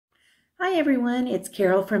Hi everyone, it's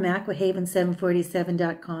Carol from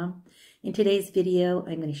aquahaven747.com. In today's video,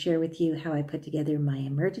 I'm going to share with you how I put together my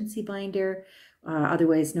emergency binder,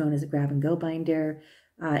 otherwise known as a grab-and-go binder,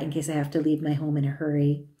 in case I have to leave my home in a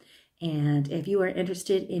hurry. And if you are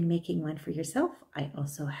interested in making one for yourself, I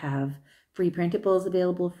also have free printables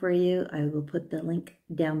available for you. I will put the link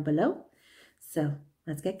down below. So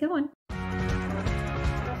let's get going.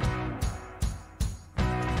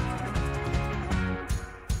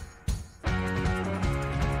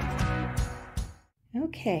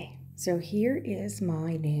 Okay, so here is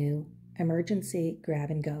my new emergency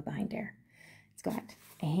grab-and-go binder. It's got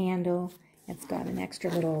a handle, it's got an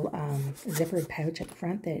extra little zippered pouch at the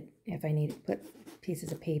front that if I need to put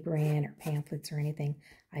pieces of paper in or pamphlets or anything,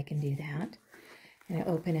 I can do that. And I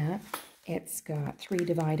open up, it's got 3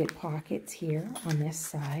 divided pockets here on this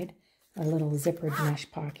side, a little zippered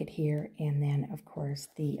mesh pocket here, and then of course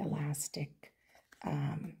the elastic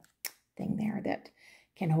thing there that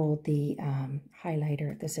can hold the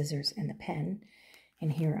highlighter, the scissors, and the pen.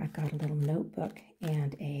 And here I've got a little notebook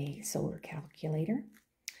and a solar calculator.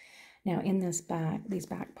 Now in these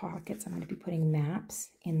back pockets, I'm going to be putting maps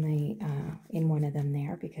in in one of them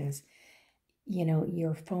there because, you know,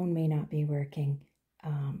 your phone may not be working.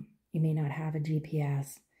 You may not have a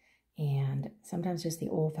GPS, and sometimes just the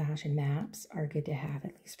old-fashioned maps are good to have,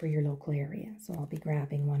 at least for your local area. So I'll be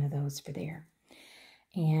grabbing one of those for there.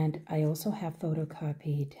 And I also have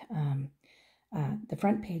photocopied the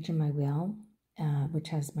front page of my will, which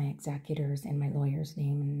has my executors and my lawyer's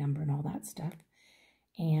name and number and all that stuff,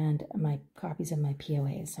 and my copies of my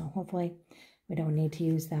POAs. So hopefully we don't need to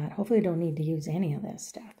use that. Hopefully I don't need to use any of this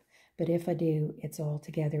stuff. But if I do, it's all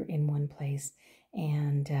together in one place,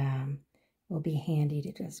 and will be handy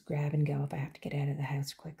to just grab and go if I have to get out of the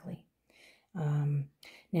house quickly.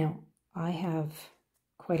 Now, I have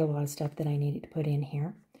quite a lot of stuff that I needed to put in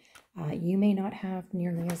here. You may not have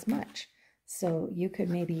nearly as much, so you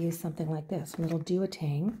could maybe use something like this, a little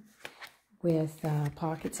duotang with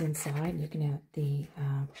pockets inside. You can have the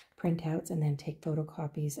printouts and then take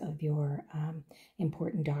photocopies of your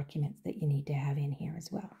important documents that you need to have in here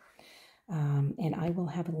as well. And I will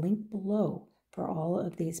have a link below for all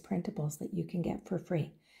of these printables that you can get for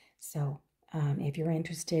free. So if you're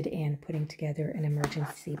interested in putting together an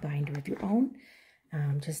emergency binder of your own,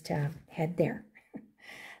 just head there.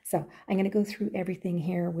 So I'm going to go through everything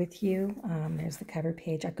here with you. There's the cover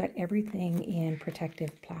page. I've got everything in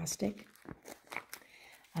protective plastic.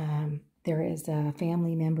 There is a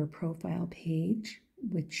family member profile page,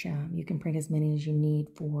 which you can print as many as you need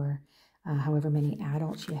for however many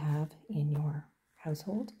adults you have in your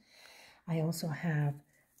household. I also have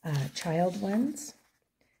child ones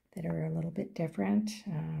that are a little bit different.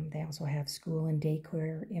 They also have school and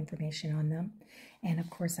daycare information on them. And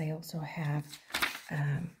of course, I also have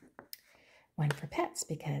one for pets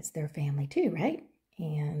because they're family too, right?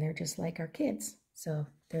 And they're just like our kids. So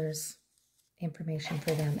there's information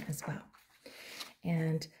for them as well.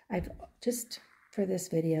 And I've just, for this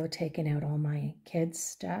video, taken out all my kids'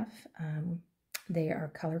 stuff. They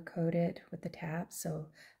are color-coded with the tabs, so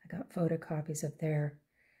I got photocopies of their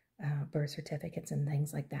birth certificates and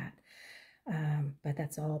things like that. But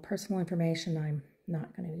that's all personal information I'm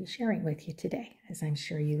not going to be sharing with you today, as I'm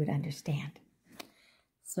sure you would understand.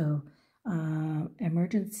 So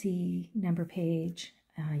emergency number page,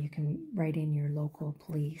 you can write in your local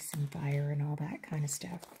police and fire and all that kind of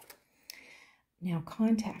stuff. Now,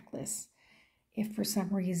 contact lists. If for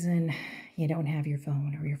some reason you don't have your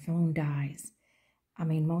phone or your phone dies, I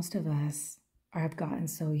mean, most of us have gotten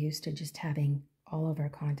so used to just having all of our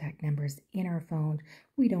contact numbers in our phone,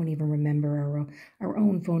 we don't even remember our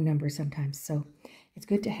own phone number sometimes. So it's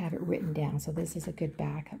good to have it written down. So this is a good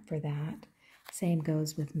backup for that. Same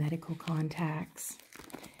goes with medical contacts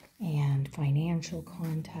and financial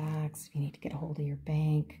contacts. If you need to get a hold of your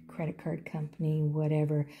bank, credit card company,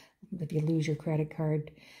 whatever. If you lose your credit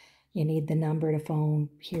card, you need the number to phone,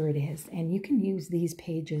 here it is. And you can use these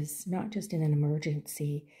pages, not just in an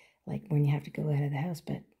emergency, like when you have to go out of the house,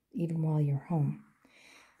 but even while you're home.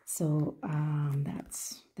 So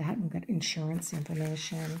that's that. We've got insurance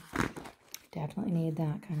information. Definitely need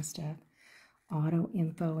that kind of stuff. Auto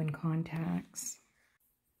info and contacts.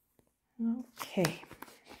 Okay.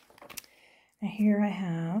 Now here I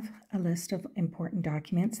have a list of important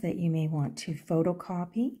documents that you may want to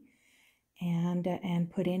photocopy and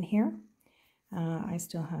put in here. I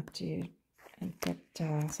still have to get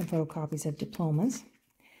some photocopies of diplomas,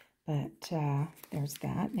 but there's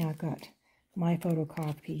that. Now I've got my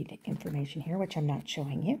photocopied information here, which I'm not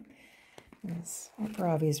showing you for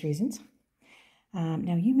obvious reasons.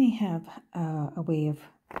 Now you may have a way of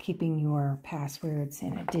keeping your passwords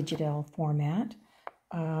in a digital format.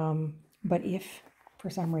 But if for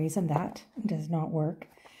some reason that does not work,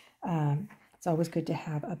 it's always good to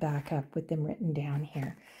have a backup with them written down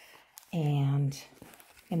here. And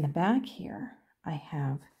in the back here, I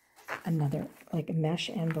have another like a mesh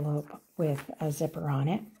envelope with a zipper on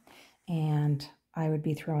it. And I would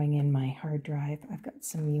be throwing in my hard drive. I've got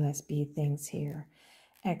some USB things here,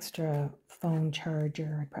 extra phone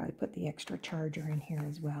charger. I'd probably put the extra charger in here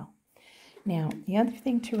as well. Now, the other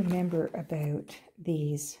thing to remember about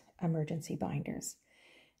these emergency binders,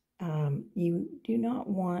 you do not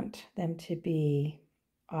want them to be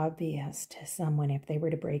obvious to someone if they were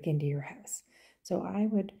to break into your house. So I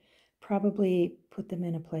would probably put them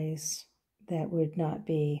in a place that would not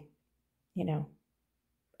be, you know,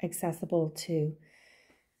 accessible to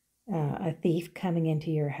a thief coming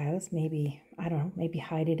into your house. Maybe, I don't know, maybe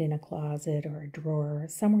hide it in a closet or a drawer,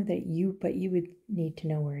 somewhere that you would need to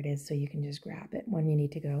know where it is so you can just grab it when you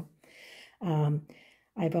need to go.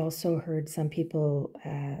 I've also heard some people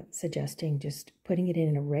suggesting just putting it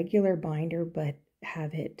in a regular binder, but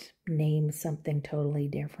have it name something totally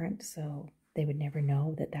different so they would never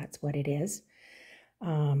know that that's what it is.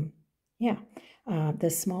 The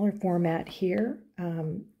smaller format here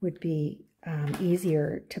would be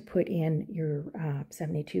easier to put in your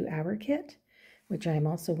 72-hour kit, which I'm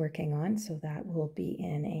also working on. So that will be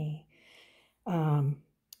in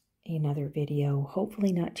another video,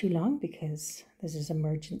 hopefully not too long, because this is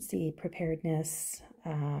emergency preparedness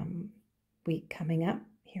week coming up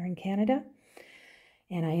here in Canada,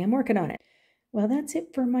 and I am working on it. Well, that's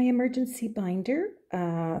it for my emergency binder.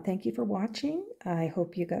 Thank you for watching. I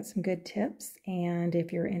hope you got some good tips. And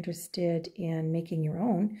if you're interested in making your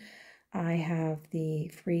own, I have the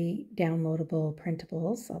free downloadable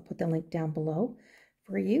printables. I'll put the link down below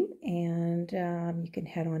for you. And you can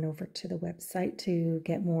head on over to the website to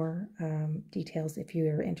get more details if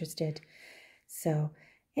you're interested. So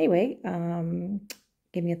anyway,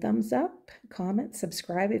 give me a thumbs up, comment,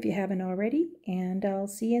 subscribe if you haven't already, and I'll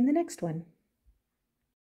see you in the next one.